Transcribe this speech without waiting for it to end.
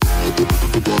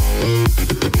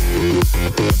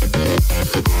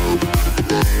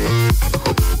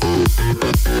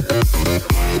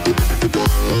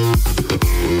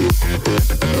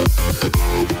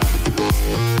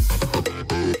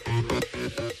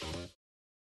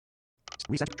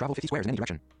Reset. Travel 50 squares in any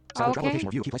direction. Set a travel location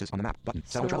or view key places on the map. Button.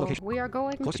 Set a travel location. We are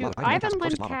going to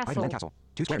Ivanland Ivanland Castle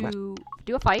 2 squares west. to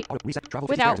do a fight Reset. Travel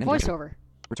 50 without squares in any direction. voiceover.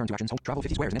 Return to actions. Home. Travel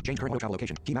 50 squares and change current auto travel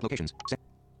location. Key map locations. Set.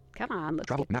 Come on, let's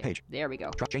Travel get map there. page. There we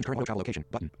go. Change current auto travel location.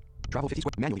 Button. Travel 50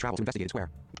 square. Manually travel to investigated square.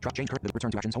 Change current.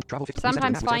 Return to actions. Home. Travel 50.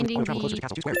 Sometimes reset the map. finding Auto travel closer to the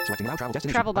castle 2 squares. Selecting allow travel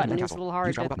destination. travel button Ivanland is a Castle. little hard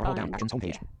Use travel to button. Roll down. find. Actions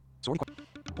homepage. Yeah. Sword.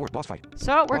 Board boss fight.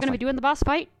 So we're going to be doing the boss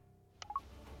fight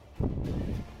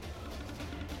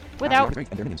without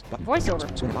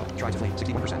voiceover. Swing lava. Try to flame.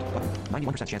 61%. Button.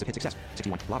 91% chance of hit success.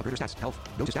 61. Lava Critter stats. Health.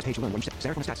 Go to stats page to learn when you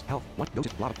Seraphim stats. Health. 1. Go to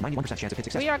lava. 91% chance of hit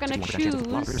success. We are going to 61% chance of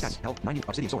lava Critter choose stats. Health. 90.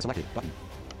 Obsidian sword selected. Button.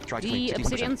 Try to flame. the 61%.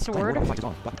 obsidian Claim sword. fight is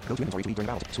on. Button. Go to inventory to eat during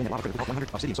battle. Swing at lava critter with health 100.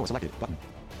 Obsidian sword selected. Button.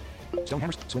 Stone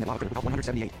hammers. Swing at lava critter with health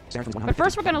 178. Seraphim's 100. But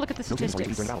first we're going to look at the Go to inventory to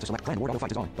eat statistics. during battle to select clan ward auto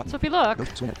fight is on. Button. So if you look, Go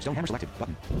to swing at stone hammer selected.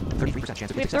 Button. 33%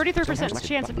 chance of we hit have success. 33%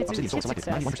 chance of hit success. But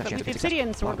with the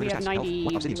obsidian sword we have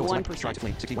 91%. Try to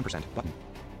flame. 61%. Button.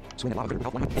 Swing at lava critter with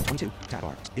health 122. Tab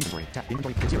bar. Inventory. Tap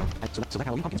inventory. Hit 0. Select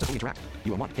Halloween pumpkins to fully interact.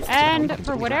 You 1. And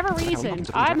for whatever reason,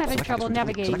 I'm having trouble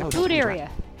navigating the food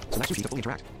area. Select sushi to fully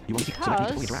interact. You select meat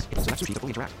to fully interact. Select sushi to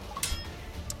fully interact.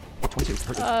 22.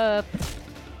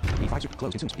 B5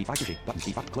 close consumes. B5 sushi. Button.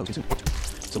 B5 close consumes.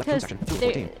 Select food Because section.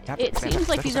 14. it seems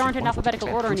like these aren't in alphabetical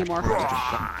order anymore.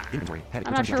 Inventory. Head.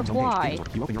 I'm not sure why.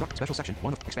 You open your special section.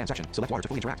 1 of expand section. Select water to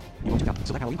fully interact. You want to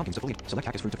select Halloween pumpkins to fully. Select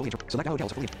cactus fruit to fully interact. Select aloe gel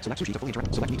to fully. Select sushi to fully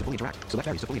interact. Select meat to fully interact. Select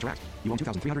berries to fully interact. You own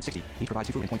 2,360. Each provides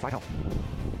you food and 0.5 health.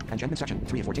 Enchantment section.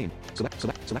 3 of 14. Select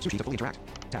sushi to fully interact.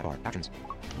 Tab bar. Actions.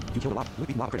 You killed a lava.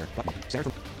 Beaten lava critter. Button.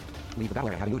 Seraphim. Leave the battle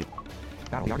area having looted.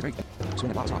 Battle yard is very. Swing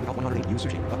at lava slot with health 108. Use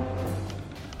sushi. Button.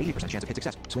 80% chance of hit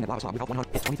success. Swing at lava slot with health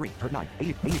 100. Hit 23. Hurt 9.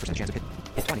 80% chance of hit.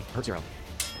 Hit 20. Hurt 0.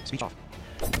 Speech off.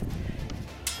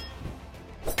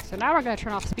 So now we're going to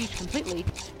turn off speech completely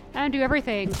and do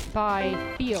everything by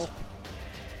feel.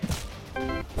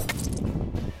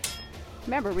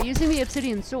 Remember, we're using the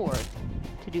obsidian sword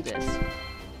to do this.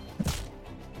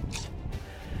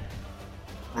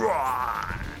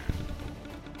 There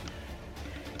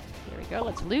we go,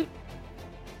 let's loot.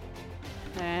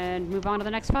 And move on to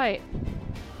the next fight.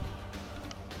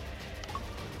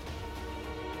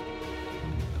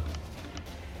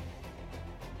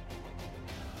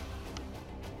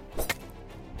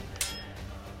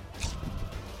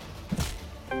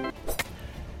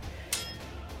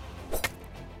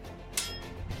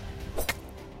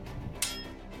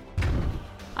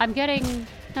 I'm getting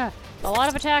a lot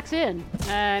of attacks in,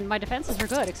 and my defenses are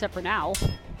good, except for now.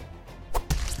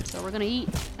 So we're gonna eat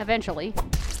eventually.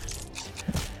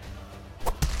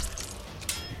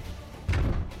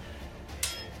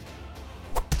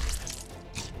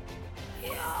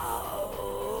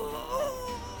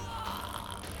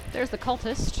 There's the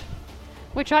cultist,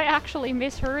 which I actually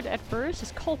misheard at first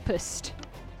as culpist.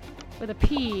 With a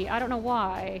P, I don't know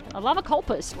why. A lava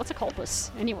culpist. What's a culpist?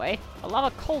 Anyway, a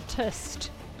lava cultist.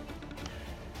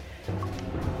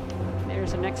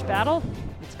 There's the next battle.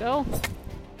 Let's go.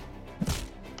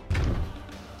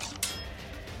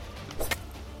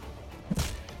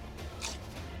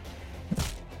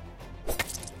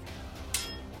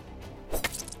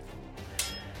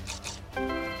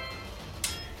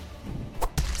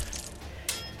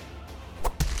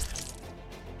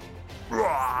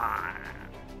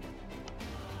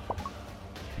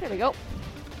 There we go.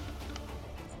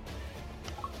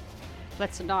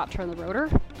 Let's not turn the rotor.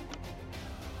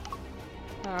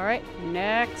 Alright,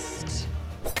 next.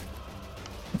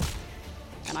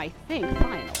 And I think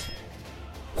final.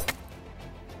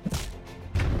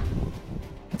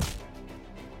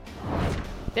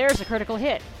 There's a critical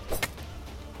hit.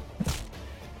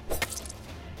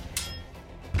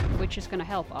 Which is gonna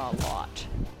help a lot.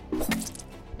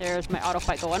 There's my auto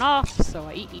fight going off, so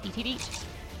I eat.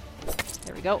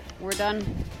 There we go. We're done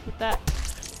with that.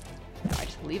 Now I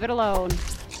just leave it alone.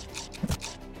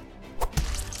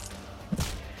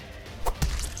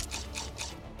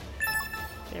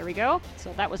 There we go.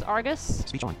 So that was Argus.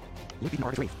 Speech on. Loop beaten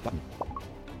Argus Reef. Button.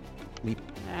 Leap.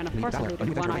 And of Leave course I Valor.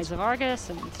 looted One Eyes of Argus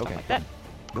and stuff Okay. like that.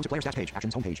 Go to player stats page.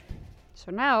 Actions homepage.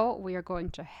 So now we are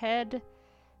going to head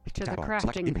to the Tab bar.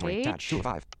 Select crafting inventory. Tab. page. 2 of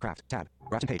 5. Craft. Tab.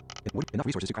 Crafting page. Enough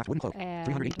resources to craft wooden cloak. And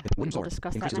 300 wooden we'll sword.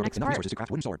 discuss that Increases in the next enough part. resources to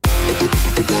craft wooden sword.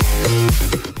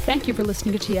 Thank you for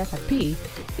listening to TFFP.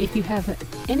 If you have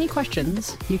any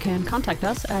questions, you can contact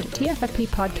us at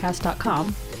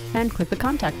tffppodcast.com and click the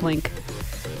contact link.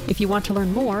 If you want to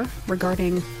learn more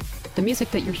regarding the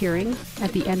music that you're hearing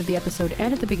at the end of the episode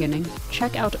and at the beginning,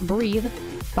 check out Breathe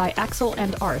by Axel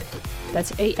and Arth.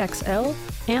 That's AXL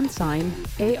and sign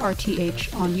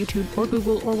ARTH on YouTube or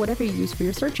Google or whatever you use for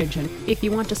your search engine. If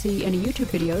you want to see any YouTube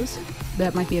videos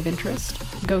that might be of interest,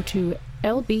 go to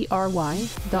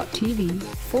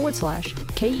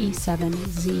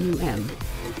lbry.tv/KE7ZUM.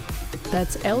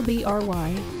 That's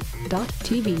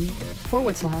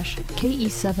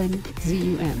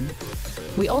lbry.tv/KE7ZUM.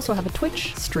 We also have a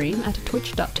Twitch stream at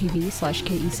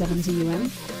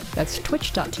twitch.tv/KE7ZUM. That's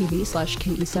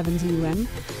twitch.tv/KE7ZUM.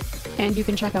 And you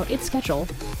can check out its schedule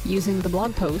using the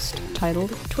blog post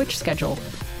titled Twitch Schedule,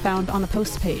 found on the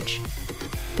posts page.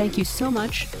 Thank you so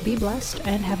much, be blessed,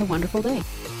 and have a wonderful day.